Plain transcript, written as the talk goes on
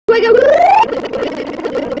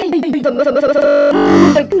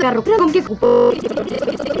El carro con que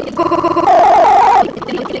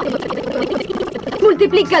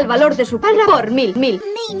multiplica el valor de su paga por 1000.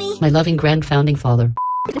 My loving grand founding father.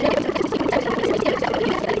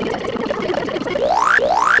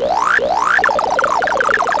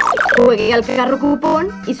 Juegue al carro cupón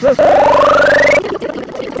y su...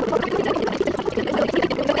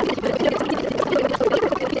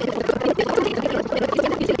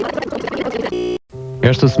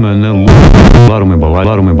 Esta semana levar uma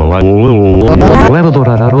balada, leva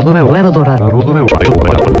adorar, leva adorar,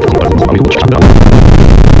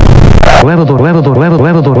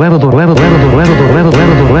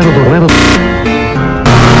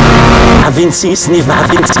 Há 25 nível, há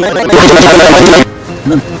 25.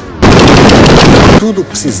 Tudo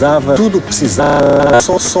precisava,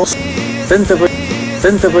 só, tanta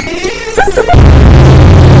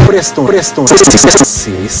Preston.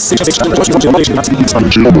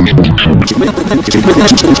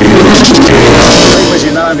 Não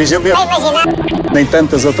imaginava, nem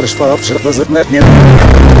tantas outras fotos.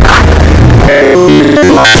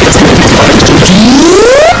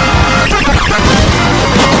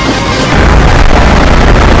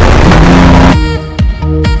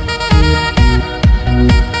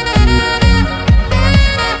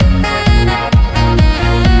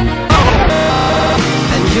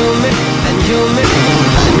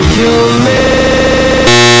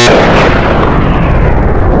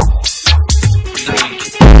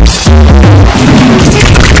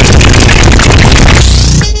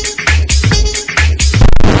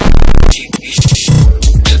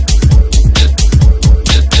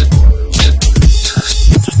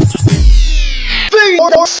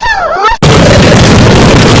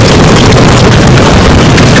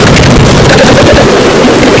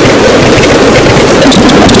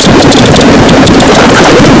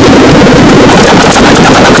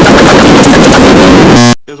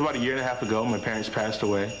 It was about a year and a half ago. My parents passed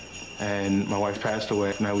away, and my wife passed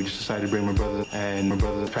away. Now we just decided to bring my brother, and my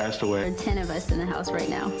brother passed away. There are 10 of us in the house right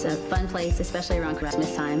now. It's a fun place, especially around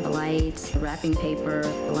Christmas time. The lights, the wrapping paper,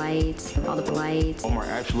 the lights, all the lights. Omar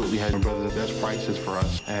absolutely had my brother the best prices for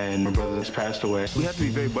us, and my brother has passed away. We have to be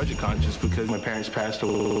very budget conscious because my parents passed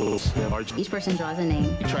away. Each person draws a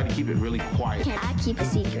name. We try to keep it really quiet. I cannot keep a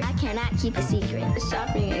secret. The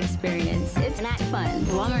shopping experience, it's not fun.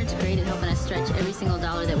 Walmart's great at helping us stretch every single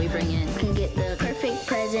dollar that we bring in. You can get the perfect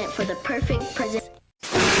present for the perfect present.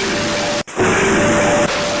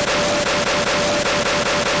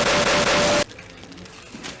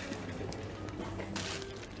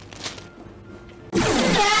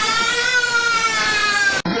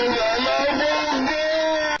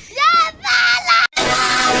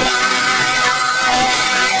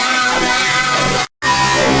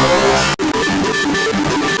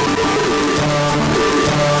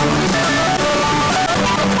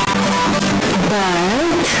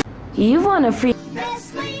 You want a free...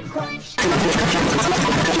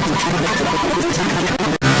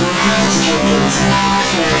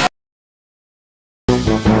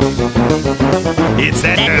 It's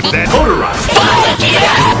that motorized.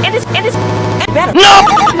 It is better.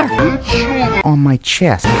 No! On my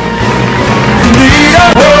chest.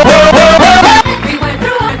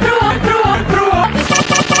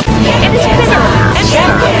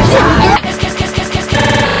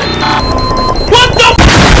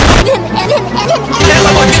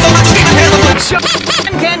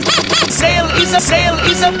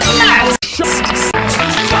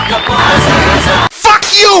 Fuck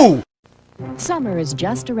you! Summer is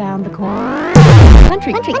just around the corner.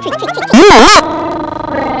 Country.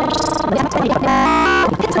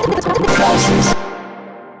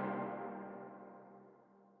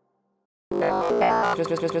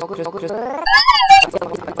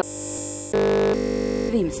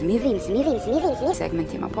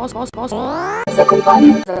 Segmentima post.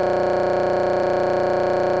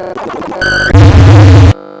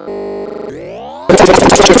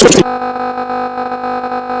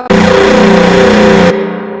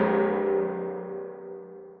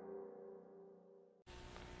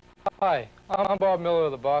 Hi, I'm Bob Miller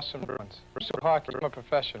of the Boston Bruins. We're hockey. I'm a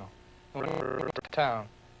professional. We're town.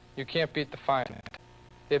 You can't beat the finest.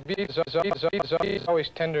 Their beef is always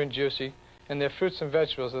tender and juicy, and their fruits and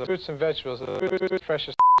vegetables are the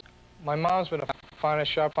freshest. My mom's been a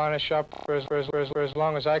finest shop for as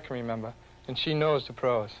long as I can remember, and she knows the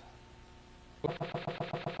pros.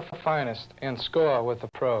 Finest and score with the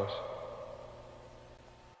pros.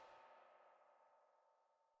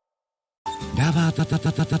 Dava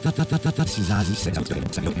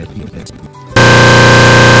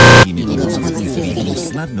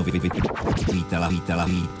Snadno vítala.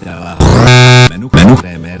 Menu.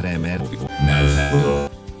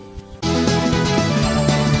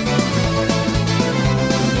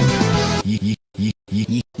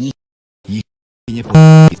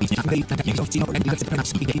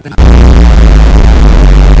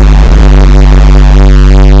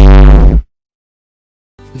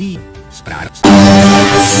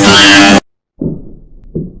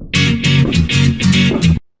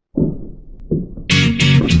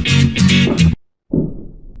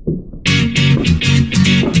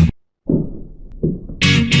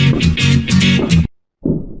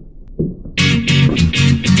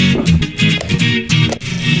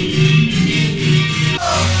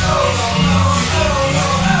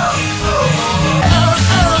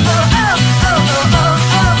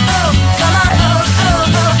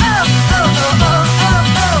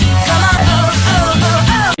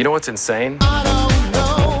 You know what's insane?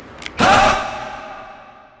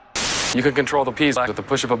 You can control the peas with the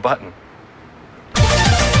push of a button.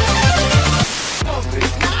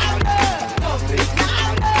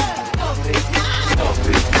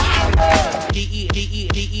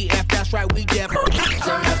 D-E-F, that's right, we def.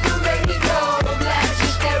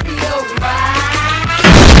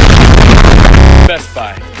 Best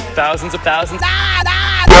Buy. Thousands of thousands.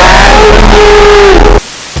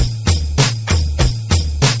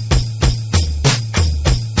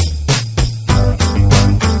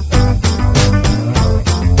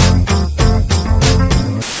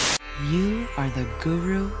 You are the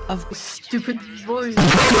guru of stupid voice.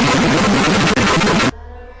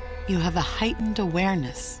 You have a heightened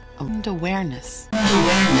awareness.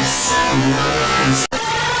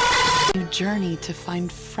 You journey to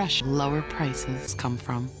find fresh, lower prices come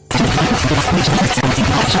from.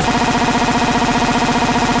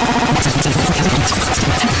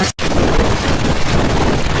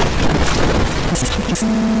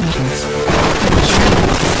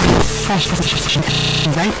 Fresh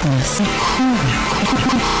brightness,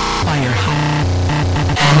 fire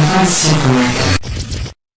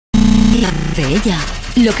De ella,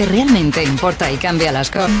 lo que realmente importa y cambia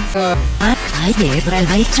las cosas.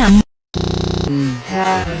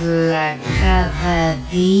 Cada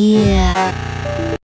día.